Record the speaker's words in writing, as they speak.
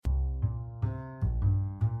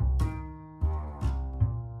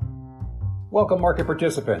Welcome, market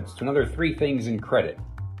participants, to another Three Things in Credit.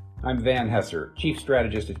 I'm Hesser, Chief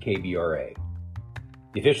Strategist at KBRA.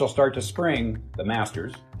 The official start to spring, the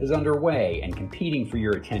Masters, is underway and competing for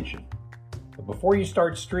your attention. But before you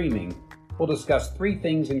start streaming, we'll discuss three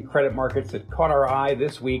things in credit markets that caught our eye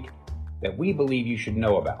this week that we believe you should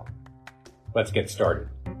know about. Let's get started.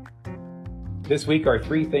 This week, our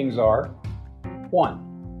three things are: 1.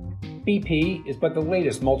 BP is but the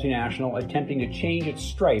latest multinational attempting to change its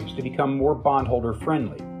stripes to become more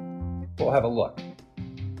bondholder-friendly. We'll have a look.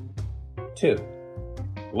 2.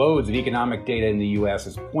 Loads of economic data in the U.S.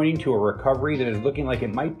 is pointing to a recovery that is looking like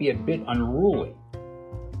it might be a bit unruly.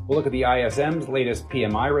 We'll look at the ISM's latest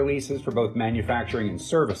PMI releases for both manufacturing and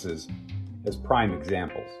services as prime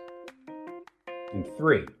examples. And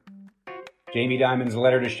 3. Jamie Dimon's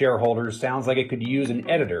letter to shareholders sounds like it could use an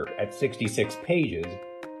editor at 66 pages,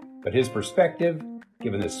 but his perspective,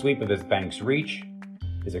 given the sweep of his bank's reach,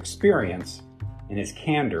 his experience, and his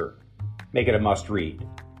candor, make it a must-read,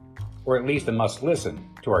 or at least a must-listen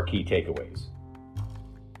to our key takeaways.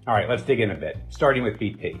 All right, let's dig in a bit, starting with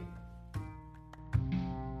BP.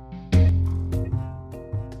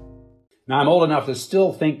 Now, I'm old enough to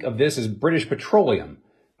still think of this as British Petroleum,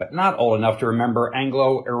 but not old enough to remember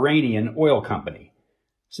Anglo-Iranian Oil Company.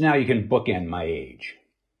 So now you can bookend my age.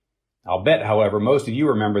 I'll bet, however, most of you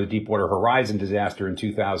remember the Deepwater Horizon disaster in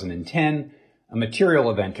 2010, a material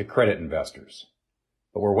event to credit investors.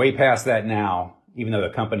 But we're way past that now, even though the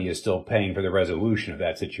company is still paying for the resolution of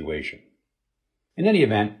that situation. In any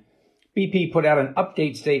event, BP put out an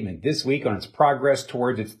update statement this week on its progress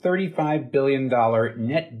towards its $35 billion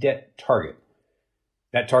net debt target.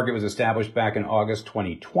 That target was established back in August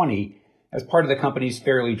 2020 as part of the company's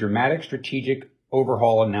fairly dramatic strategic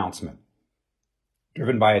overhaul announcement.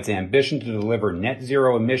 Driven by its ambition to deliver net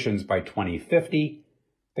zero emissions by 2050,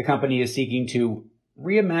 the company is seeking to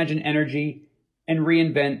reimagine energy and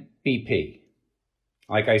reinvent BP.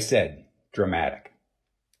 Like I said, dramatic.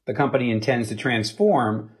 The company intends to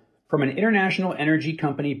transform from an international energy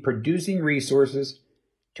company producing resources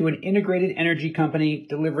to an integrated energy company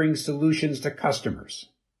delivering solutions to customers.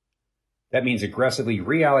 That means aggressively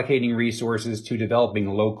reallocating resources to developing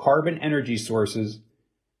low-carbon energy sources,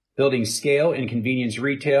 building scale in convenience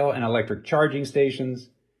retail and electric charging stations,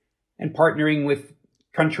 and partnering with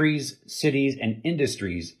countries, cities, and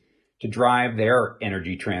industries to drive their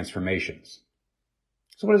energy transformations.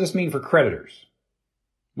 So what does this mean for creditors?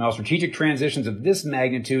 Well, strategic transitions of this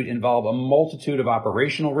magnitude involve a multitude of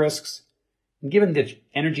operational risks, and given the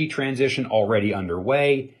energy transition already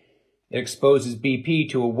underway, it exposes BP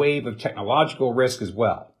to a wave of technological risk as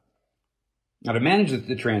well. Now, to manage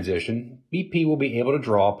the transition, BP will be able to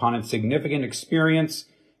draw upon its significant experience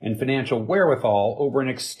and financial wherewithal over an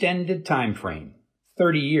extended time frame,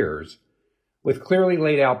 30 years, with clearly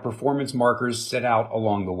laid out performance markers set out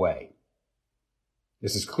along the way.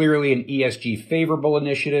 This is clearly an ESG favorable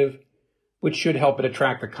initiative, which should help it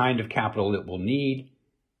attract the kind of capital it will need,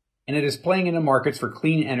 and it is playing into markets for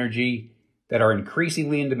clean energy that are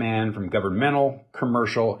increasingly in demand from governmental,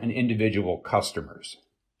 commercial, and individual customers.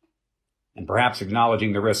 And perhaps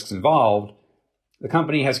acknowledging the risks involved, the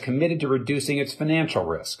company has committed to reducing its financial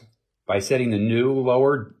risk by setting the new,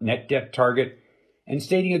 lower net debt target and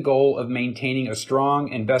stating a goal of maintaining a strong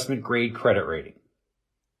investment-grade credit rating.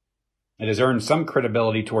 It has earned some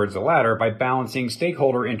credibility towards the latter by balancing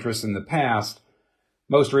stakeholder interests in the past,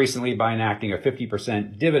 most recently by enacting a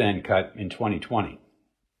 50% dividend cut in 2020.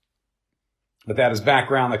 With that as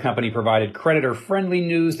background, the company provided creditor-friendly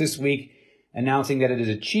news this week, announcing that it has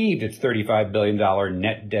achieved its $35 billion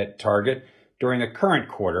net debt target during the current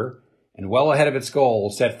quarter and well ahead of its goal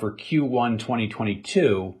set for Q1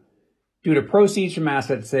 2022 due to proceeds from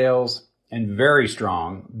asset sales and very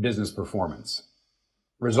strong business performance.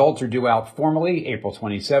 Results are due out formally April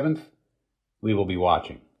 27th. We will be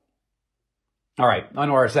watching. All right, on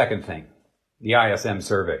to our second thing, the ISM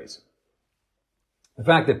surveys. The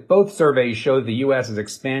fact that both surveys show the U.S. is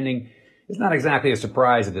expanding is not exactly a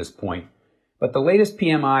surprise at this point. But the latest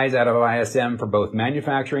PMIs out of ISM for both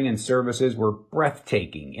manufacturing and services were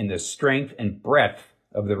breathtaking in the strength and breadth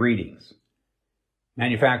of the readings.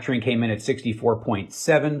 Manufacturing came in at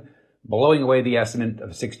 64.7, blowing away the estimate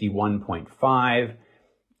of 61.5,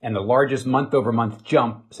 and the largest month-over-month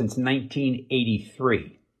jump since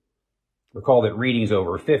 1983. Recall that readings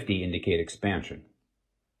over 50 indicate expansion.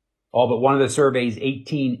 All but one of the survey's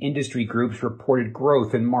 18 industry groups reported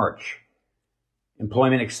growth in March.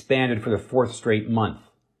 Employment expanded for the fourth straight month.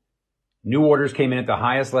 New orders came in at the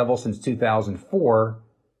highest level since 2004,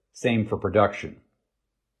 same for production.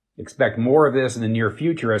 Expect more of this in the near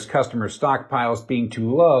future as customer stockpiles being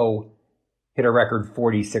too low hit a record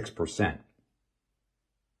 46%.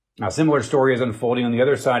 Now, a similar story is unfolding on the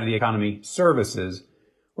other side of the economy, services,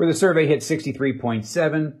 where the survey hit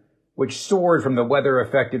 63.7, which soared from the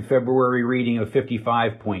weather-affected February reading of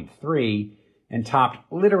 55.3 and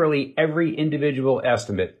topped literally every individual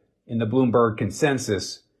estimate in the Bloomberg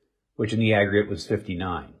consensus, which in the aggregate was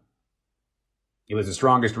 59. It was the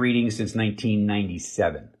strongest reading since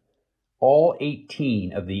 1997. All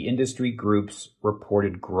 18 of the industry groups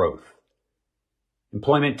reported growth.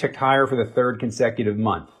 Employment ticked higher for the third consecutive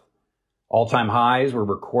month. All-time highs were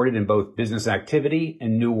recorded in both business activity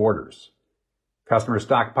and new orders. Customer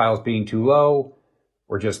stockpiles being too low,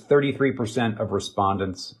 or just 33% of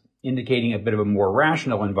respondents, indicating a bit of a more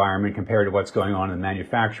rational environment compared to what's going on in the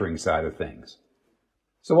manufacturing side of things.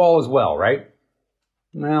 So all is well, right?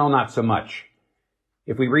 Well, not so much.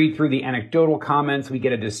 If we read through the anecdotal comments, we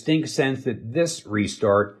get a distinct sense that this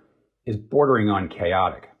restart is bordering on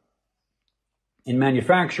chaotic. In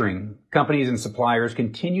manufacturing, companies and suppliers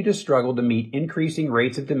continue to struggle to meet increasing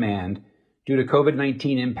rates of demand due to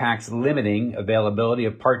COVID-19 impacts limiting availability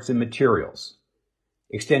of parts and materials.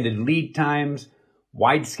 Extended lead times,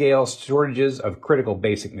 wide-scale shortages of critical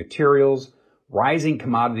basic materials, rising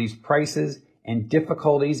commodities prices, and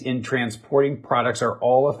difficulties in transporting products are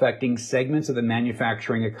all affecting segments of the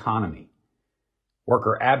manufacturing economy.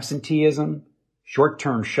 Worker absenteeism,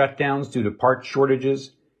 short-term shutdowns due to part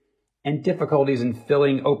shortages, and difficulties in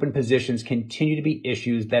filling open positions continue to be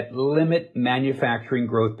issues that limit manufacturing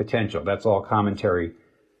growth potential. That's all commentary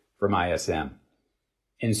from ISM.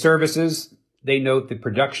 In services, they note that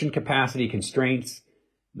production capacity constraints,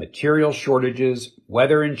 material shortages,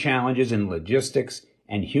 weather and challenges in logistics,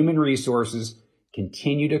 and human resources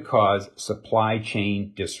continue to cause supply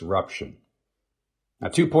chain disruption. Now,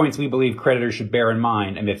 2 points we believe creditors should bear in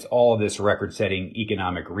mind amidst all of this record-setting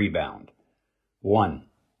economic rebound. 1,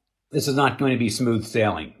 this is not going to be smooth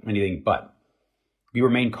sailing, anything but. We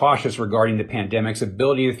remain cautious regarding the pandemic's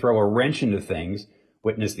ability to throw a wrench into things,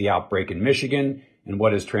 witness the outbreak in Michigan and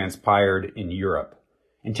what has transpired in Europe.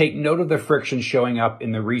 And take note of the friction showing up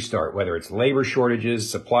in the restart, whether it's labor shortages,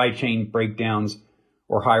 supply chain breakdowns,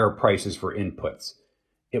 or higher prices for inputs.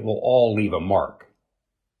 It will all leave a mark.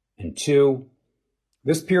 And 2,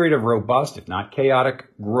 this period of robust, if not chaotic,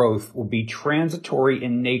 growth will be transitory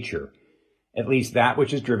in nature, at least that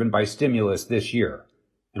which is driven by stimulus this year.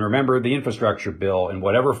 And remember, the infrastructure bill, in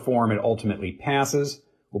whatever form it ultimately passes,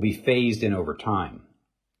 will be phased in over time.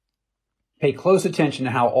 Pay close attention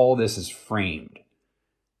to how all this is framed.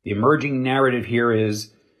 The emerging narrative here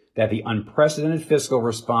is that the unprecedented fiscal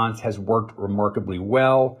response has worked remarkably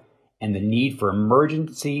well, and the need for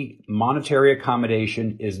emergency monetary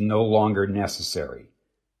accommodation is no longer necessary.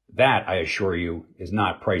 That, I assure you, is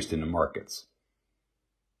not priced into markets.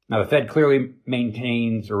 Now, the Fed clearly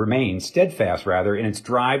remains steadfast in its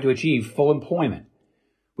drive to achieve full employment,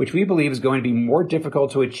 which we believe is going to be more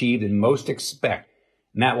difficult to achieve than most expect,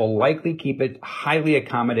 and that will likely keep it highly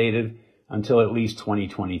accommodative until at least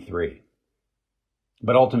 2023.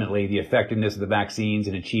 But ultimately, the effectiveness of the vaccines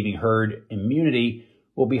in achieving herd immunity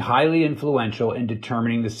will be highly influential in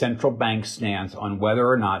determining the central bank's stance on whether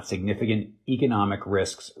or not significant economic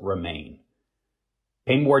risks remain.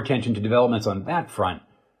 Pay more attention to developments on that front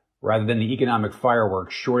rather than the economic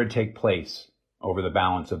fireworks sure to take place over the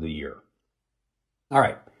balance of the year. All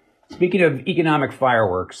right, speaking of economic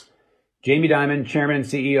fireworks, Jamie Dimon, Chairman and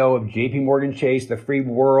CEO of JP Morgan Chase, the free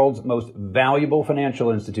world's most valuable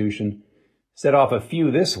financial institution, set off a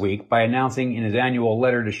few this week by announcing in his annual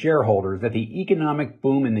letter to shareholders that the economic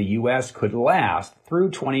boom in the U.S. could last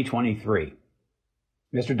through 2023.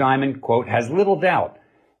 Mr. Dimon, quote, has little doubt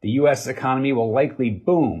the U.S. economy will likely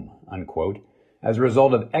boom, unquote, as a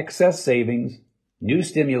result of excess savings, new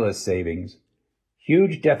stimulus savings,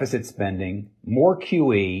 huge deficit spending, more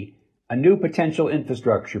QE, a new potential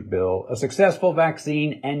infrastructure bill, a successful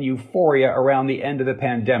vaccine, and euphoria around the end of the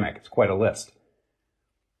pandemic. It's quite a list.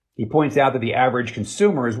 He points out that the average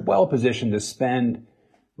consumer is well positioned to spend,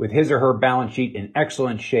 with his or her balance sheet in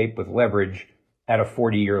excellent shape with leverage at a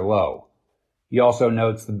 40-year low. He also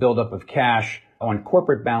notes the buildup of cash on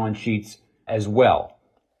corporate balance sheets as well.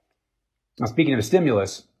 Now, speaking of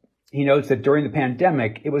stimulus, he notes that during the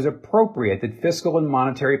pandemic, it was appropriate that fiscal and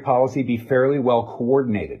monetary policy be fairly well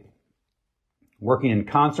coordinated, working in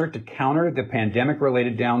concert to counter the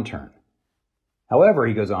pandemic-related downturn. However,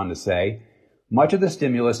 he goes on to say, much of the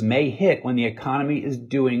stimulus may hit when the economy is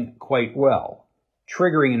doing quite well,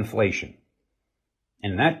 triggering inflation.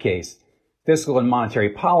 And in that case, fiscal and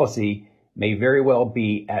monetary policy may very well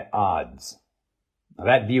be at odds. Now,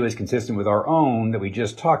 that view is consistent with our own that we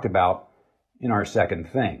just talked about in our second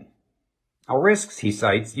thing. Our risks, he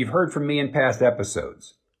cites, you've heard from me in past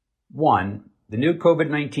episodes. 1, the new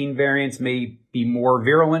COVID-19 variants may be more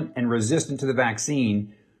virulent and resistant to the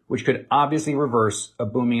vaccine, which could obviously reverse a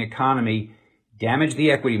booming economy, damage the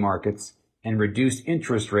equity markets, and reduce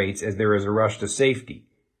interest rates as there is a rush to safety.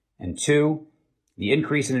 And two, the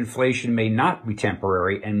increase in inflation may not be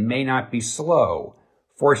temporary and may not be slow,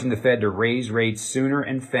 forcing the Fed to raise rates sooner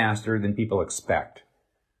and faster than people expect.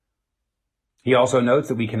 He also notes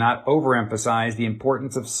that we cannot overemphasize the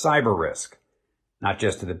importance of cyber risk, not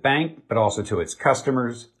just to the bank, but also to its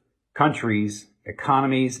customers, countries,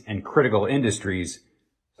 economies, and critical industries,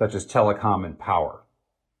 such as telecom and power.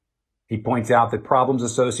 He points out that problems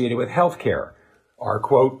associated with healthcare are,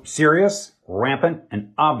 quote, serious, rampant,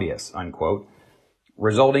 and obvious, unquote,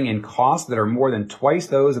 resulting in costs that are more than twice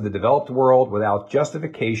those of the developed world without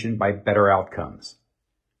justification by better outcomes.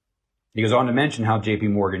 He goes on to mention how J.P.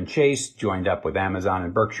 Morgan Chase joined up with Amazon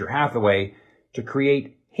and Berkshire Hathaway to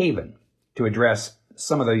create Haven to address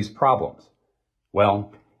some of these problems.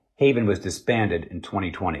 Well, Haven was disbanded in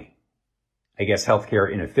 2020. I guess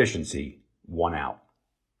healthcare inefficiency won out.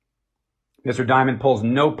 Mr. Dimon pulls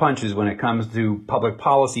no punches when it comes to public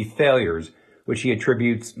policy failures, which he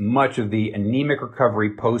attributes much of the anemic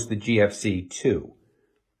recovery post the GFC to.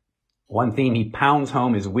 One theme he pounds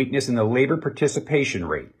home is weakness in the labor participation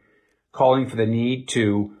rate, calling for the need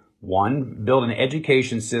to, 1, build an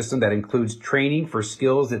education system that includes training for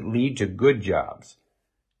skills that lead to good jobs.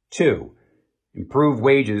 2, improve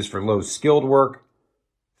wages for low-skilled work.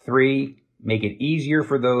 3, make it easier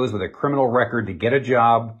for those with a criminal record to get a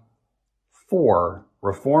job. 4,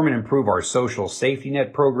 reform and improve our social safety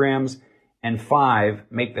net programs. And 5,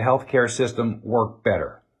 make the healthcare system work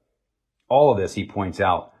better. All of this, he points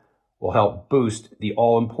out, will help boost the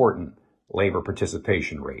all-important labor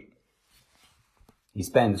participation rate. He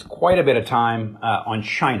spends quite a bit of time on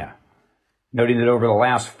China, noting that over the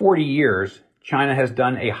last 40 years, China has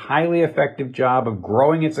done a highly effective job of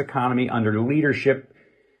growing its economy under leadership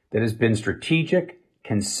that has been strategic,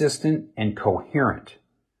 consistent, and coherent.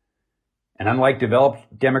 And unlike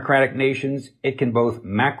developed democratic nations, it can both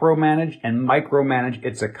macro-manage and micro-manage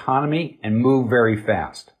its economy and move very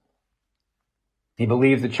fast. He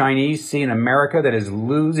believes the Chinese see an America that is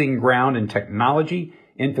losing ground in technology,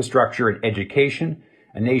 infrastructure, and education,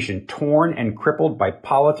 a nation torn and crippled by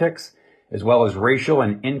politics, as well as racial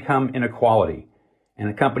and income inequality, and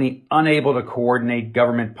a company unable to coordinate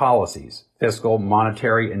government policies, fiscal,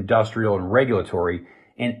 monetary, industrial, and regulatory,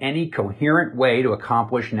 in any coherent way to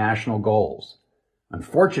accomplish national goals.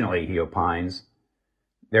 Unfortunately, he opines,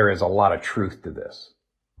 there is a lot of truth to this.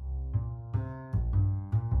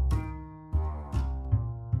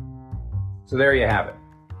 So there you have it.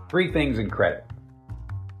 3 things in credit.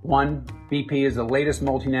 1, BP is the latest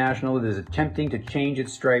multinational that is attempting to change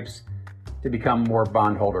its stripes to become more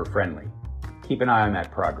bondholder-friendly. Keep an eye on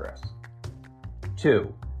that progress.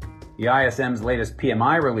 2, the ISM's latest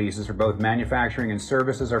PMI releases for both manufacturing and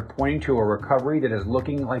services are pointing to a recovery that is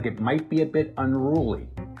looking like it might be a bit unruly.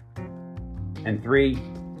 And 3,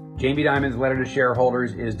 Jamie Dimon's letter to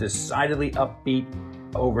shareholders is decidedly upbeat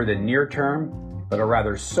over the near term, but a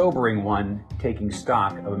rather sobering one taking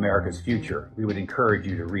stock of America's future. We would encourage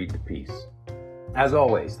you to read the piece. As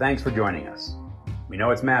always, thanks for joining us. We know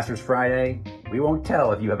it's Masters Friday. We won't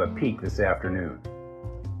tell if you have a peek this afternoon.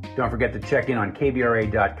 Don't forget to check in on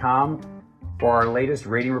KBRA.com for our latest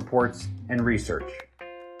rating reports and research.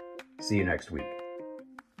 See you next week.